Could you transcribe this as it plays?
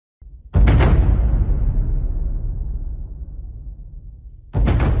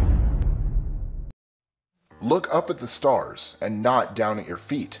Look up at the stars and not down at your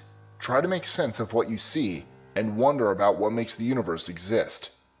feet. Try to make sense of what you see and wonder about what makes the universe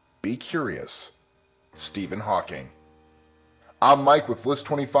exist. Be curious. Stephen Hawking. I'm Mike with List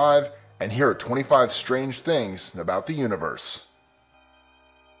 25, and here are 25 strange things about the universe.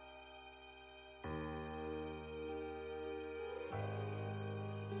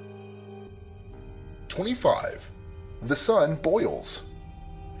 '25. The sun boils.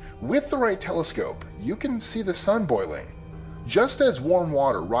 With the right telescope, you can see the sun boiling. Just as warm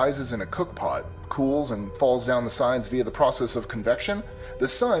water rises in a cookpot, cools, and falls down the sides via the process of convection, the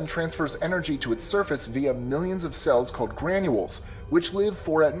sun transfers energy to its surface via millions of cells called granules, which live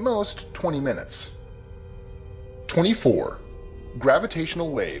for at most 20 minutes. 24.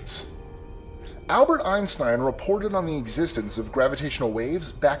 Gravitational waves. Albert Einstein reported on the existence of gravitational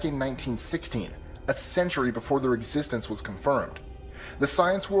waves back in 1916, a century before their existence was confirmed. The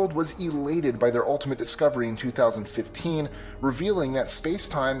science world was elated by their ultimate discovery in 2015, revealing that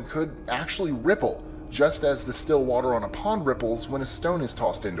space-time could actually ripple, just as the still water on a pond ripples when a stone is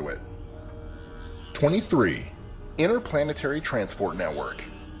tossed into it. 23. Interplanetary Transport Network.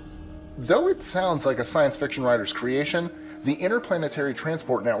 Though it sounds like a science fiction writer's creation, the Interplanetary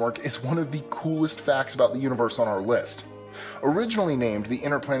Transport Network is one of the coolest facts about the universe on our list. Originally named the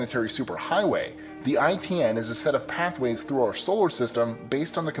Interplanetary Superhighway, the ITN is a set of pathways through our solar system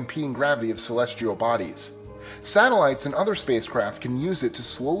based on the competing gravity of celestial bodies. Satellites and other spacecraft can use it to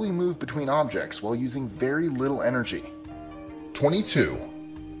slowly move between objects while using very little energy.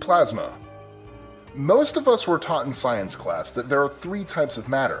 22. Plasma. Most of us were taught in science class that there are three types of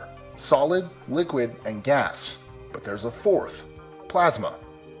matter: solid, liquid, and gas. But there's a fourth: plasma.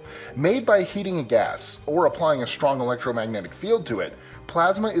 Made by heating a gas or applying a strong electromagnetic field to it,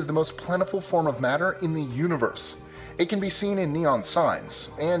 plasma is the most plentiful form of matter in the universe. It can be seen in neon signs,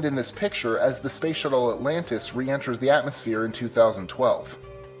 and in this picture as the space shuttle Atlantis re-enters the atmosphere in 2012.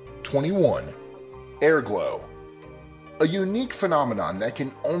 21. Airglow. A unique phenomenon that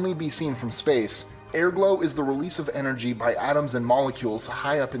can only be seen from space, airglow is the release of energy by atoms and molecules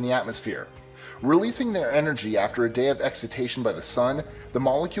high up in the atmosphere. Releasing their energy after a day of excitation by the sun, the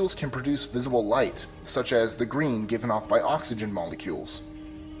molecules can produce visible light, such as the green given off by oxygen molecules.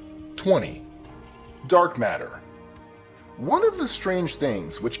 20. Dark matter. One of the strange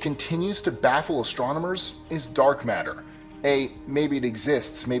things which continues to baffle astronomers is dark matter, a maybe it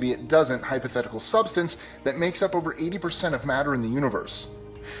exists, maybe it doesn't hypothetical substance that makes up over 80% of matter in the universe.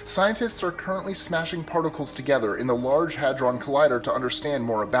 Scientists are currently smashing particles together in the Large Hadron Collider to understand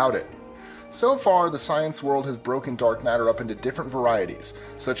more about it. So far, the science world has broken dark matter up into different varieties,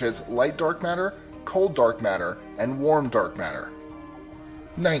 such as light dark matter, cold dark matter, and warm dark matter.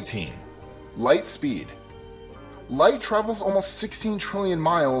 19. Light speed. Light travels almost 16 trillion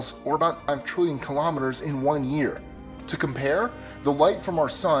miles, or about 5 trillion kilometers in 1 year. To compare, the light from our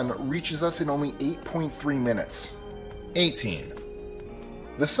sun reaches us in only 8.3 minutes. 18.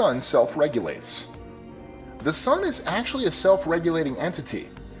 The sun self-regulates. The sun is actually a self-regulating entity.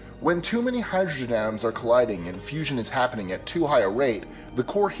 When too many hydrogen atoms are colliding and fusion is happening at too high a rate, the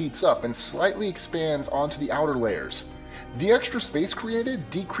core heats up and slightly expands onto the outer layers. The extra space created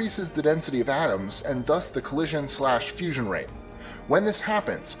decreases the density of atoms and thus the collision/fusion rate. When this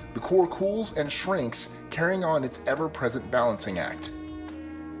happens, the core cools and shrinks, carrying on its ever-present balancing act.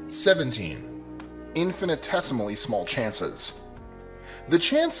 17. Infinitesimally small chances. The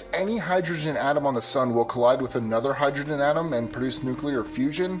chance any hydrogen atom on the sun will collide with another hydrogen atom and produce nuclear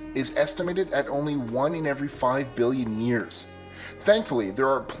fusion is estimated at only 1 in every 5 billion years. Thankfully, there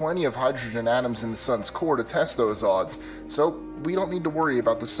are plenty of hydrogen atoms in the sun's core to test those odds, so we don't need to worry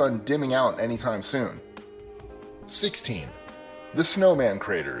about the sun dimming out anytime soon. 16. The Snowman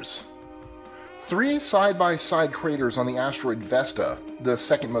Craters. 3 side-by-side craters on the asteroid Vesta, the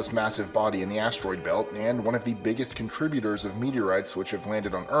second most massive body in the asteroid belt and one of the biggest contributors of meteorites which have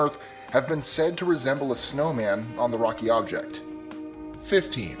landed on Earth, have been said to resemble a snowman on the rocky object.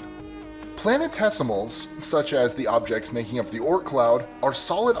 15. Planetesimals, such as the objects making up the Oort cloud, are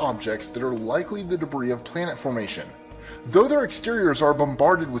solid objects that are likely the debris of planet formation. Though their exteriors are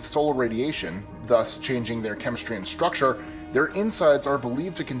bombarded with solar radiation, thus changing their chemistry and structure, their insides are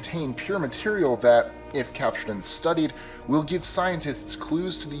believed to contain pure material that, if captured and studied, will give scientists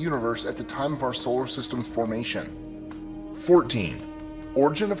clues to the universe at the time of our solar system's formation. 14.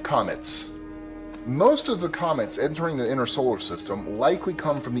 Origin of comets. Most of the comets entering the inner solar system likely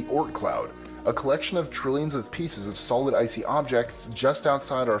come from the Oort cloud, a collection of trillions of pieces of solid icy objects just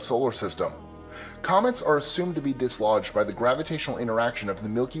outside our solar system. Comets are assumed to be dislodged by the gravitational interaction of the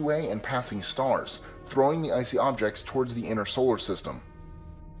Milky Way and passing stars, throwing the icy objects towards the inner solar system.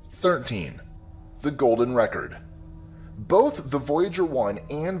 13. The Golden Record. Both the Voyager 1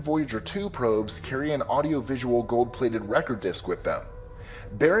 and Voyager 2 probes carry an audiovisual gold-plated record disc with them.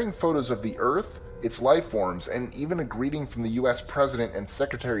 Bearing photos of the Earth, its life forms, and even a greeting from the US President and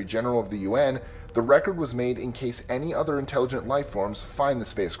Secretary General of the UN, the record was made in case any other intelligent life forms find the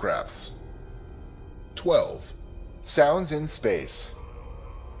spacecrafts. 12. Sounds in space.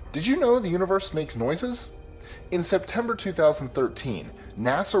 Did you know the universe makes noises? In September 2013,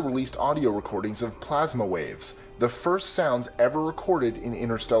 NASA released audio recordings of plasma waves, the first sounds ever recorded in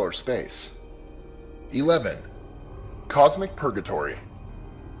interstellar space. 11. Cosmic Purgatory.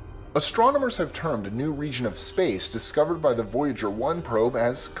 Astronomers have termed a new region of space discovered by the Voyager 1 probe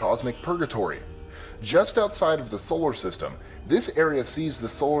as Cosmic Purgatory. Just outside of the solar system, this area sees the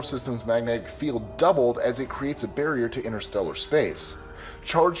solar system's magnetic field doubled as it creates a barrier to interstellar space.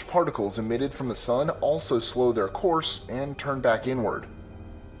 Charged particles emitted from the sun also slow their course and turn back inward.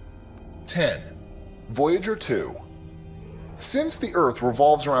 10. Voyager 2. Since the Earth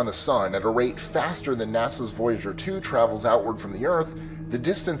revolves around the sun at a rate faster than NASA's Voyager 2 travels outward from the Earth, the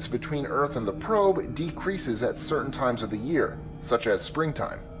distance between Earth and the probe decreases at certain times of the year, such as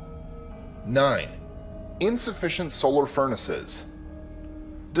springtime. 9. Insufficient solar furnaces.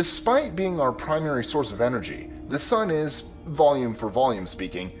 Despite being our primary source of energy, the sun is, volume for volume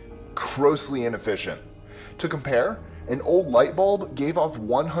speaking, grossly inefficient. To compare, an old light bulb gave off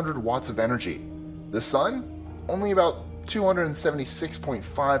 100 watts of energy. The sun? Only about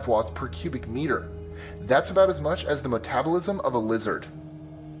 276.5 watts per cubic meter. That's about as much as the metabolism of a lizard.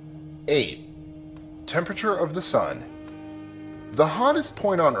 8. Temperature of the sun. The hottest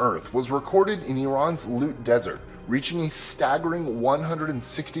point on Earth was recorded in Iran's Lut Desert, reaching a staggering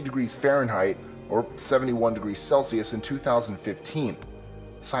 160 degrees Fahrenheit or 71 degrees Celsius in 2015.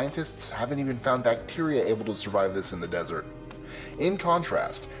 Scientists haven't even found bacteria able to survive this in the desert. In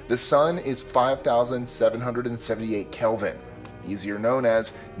contrast, the sun is 5,778 Kelvin, easier known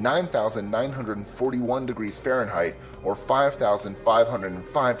as 9,941 degrees Fahrenheit or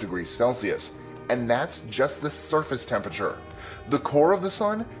 5,505 degrees Celsius, and that's just the surface temperature. The core of the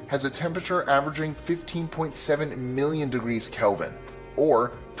sun has a temperature averaging 15.7 million degrees Kelvin,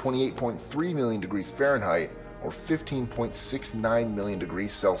 or 28.3 million degrees Fahrenheit, or 15.69 million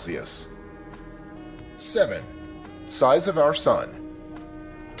degrees Celsius. 7. Size of our sun.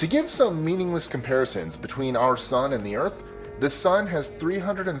 To give some meaningless comparisons between our sun and the Earth, the sun has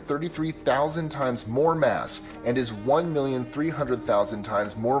 333,000 times more mass and is 1,300,000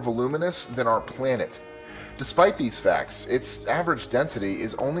 times more voluminous than our planet. Despite these facts, its average density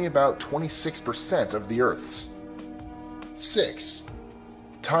is only about 26% of the Earth's. 6.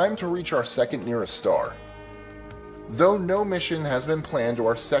 Time to reach our second nearest star. Though no mission has been planned to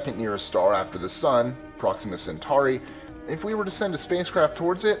our second nearest star after the Sun, Proxima Centauri, if we were to send a spacecraft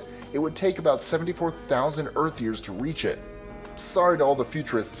towards it, it would take about 74,000 Earth years to reach it. Sorry to all the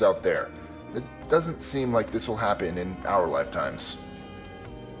futurists out there. It doesn't seem like this will happen in our lifetimes.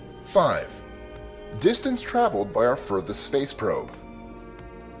 5. Distance traveled by our furthest space probe.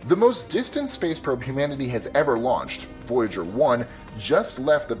 The most distant space probe humanity has ever launched, Voyager 1, just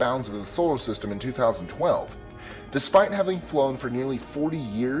left the bounds of the solar system in 2012. Despite having flown for nearly 40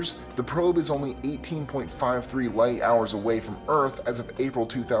 years, the probe is only 18.53 light hours away from Earth as of April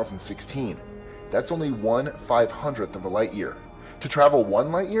 2016. That's only 1/500th of a light year. To travel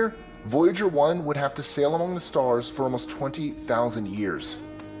 1 light year, Voyager 1 would have to sail among the stars for almost 20,000 years.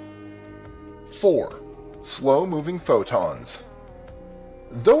 4. Slow-moving photons.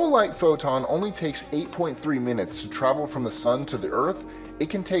 Though a light photon only takes 8.3 minutes to travel from the Sun to the Earth, it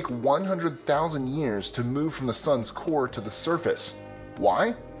can take 100,000 years to move from the Sun's core to the surface.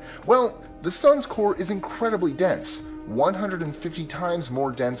 Why? Well, the Sun's core is incredibly dense, 150 times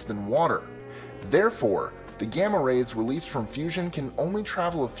more dense than water. Therefore, the gamma rays released from fusion can only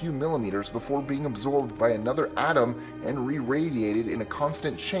travel a few millimeters before being absorbed by another atom and re-radiated in a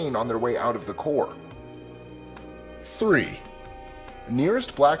constant chain on their way out of the core. 3.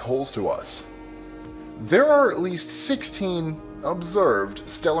 Nearest black holes to us. There are at least 16 observed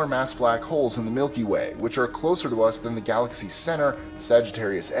stellar mass black holes in the Milky Way, which are closer to us than the galaxy's center,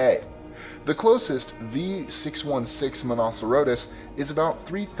 Sagittarius A. The closest, V616 Monocerotis, is about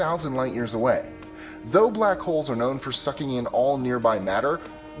 3,000 light-years away. Though black holes are known for sucking in all nearby matter,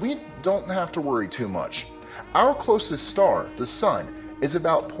 we don't have to worry too much. Our closest star, the Sun, is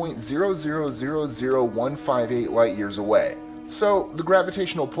about 0.0000158 light-years away, so the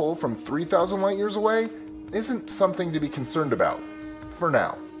gravitational pull from 3,000 light-years away isn't something to be concerned about, for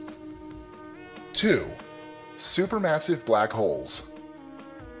now. 2. Supermassive black holes.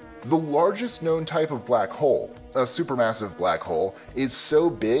 The largest known type of black hole, a supermassive black hole, is so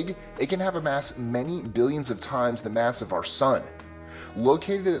big it can have a mass many billions of times the mass of our Sun.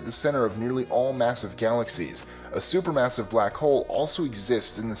 Located at the center of nearly all massive galaxies, a supermassive black hole also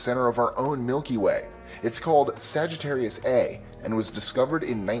exists in the center of our own Milky Way. It's called Sagittarius A and was discovered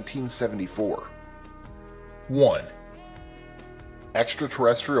in 1974. 1.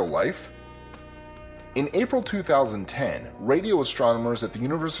 Extraterrestrial life? In April 2010, radio astronomers at the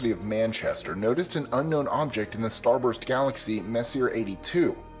University of Manchester noticed an unknown object in the starburst galaxy Messier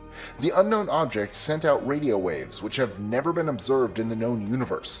 82. The unknown object sent out radio waves which have never been observed in the known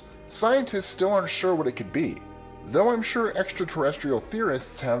universe. Scientists still aren't sure what it could be, though I'm sure extraterrestrial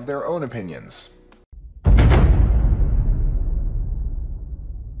theorists have their own opinions.